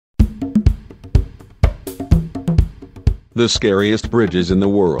The scariest bridges in the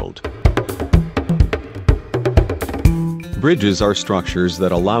world. Bridges are structures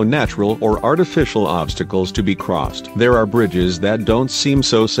that allow natural or artificial obstacles to be crossed. There are bridges that don't seem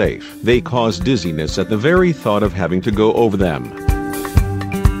so safe. They cause dizziness at the very thought of having to go over them.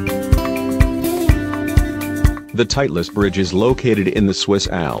 The Titlis Bridge is located in the Swiss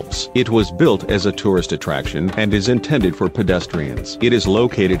Alps. It was built as a tourist attraction and is intended for pedestrians. It is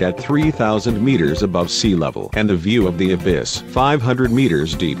located at 3,000 meters above sea level, and the view of the abyss, 500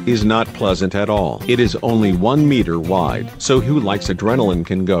 meters deep, is not pleasant at all. It is only 1 meter wide, so who likes adrenaline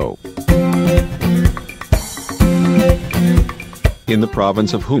can go. In the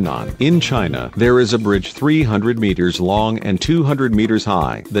province of Hunan, in China, there is a bridge 300 meters long and 200 meters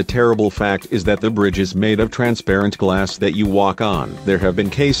high. The terrible fact is that the bridge is made of transparent glass that you walk on. There have been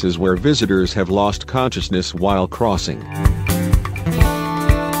cases where visitors have lost consciousness while crossing.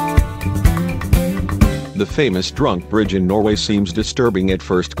 The famous Drunk Bridge in Norway seems disturbing at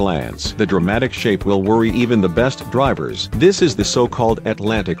first glance. The dramatic shape will worry even the best drivers. This is the so-called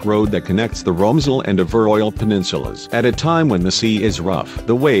Atlantic Road that connects the Romsdal and Averoil peninsulas. At a time when the sea is rough,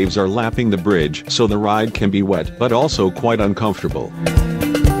 the waves are lapping the bridge, so the ride can be wet but also quite uncomfortable.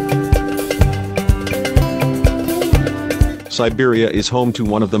 Siberia is home to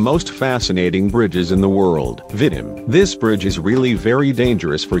one of the most fascinating bridges in the world, Vitim. This bridge is really very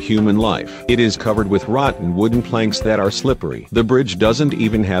dangerous for human life. It is covered with rotten wooden planks that are slippery. The bridge doesn't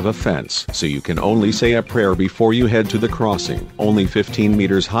even have a fence, so you can only say a prayer before you head to the crossing. Only 15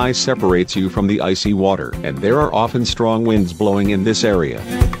 meters high separates you from the icy water, and there are often strong winds blowing in this area.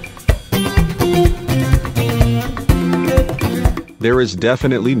 There is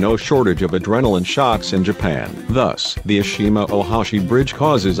definitely no shortage of adrenaline shocks in Japan. Thus, the Ashima Ohashi Bridge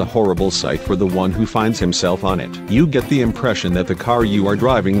causes a horrible sight for the one who finds himself on it. You get the impression that the car you are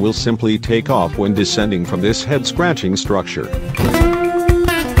driving will simply take off when descending from this head-scratching structure.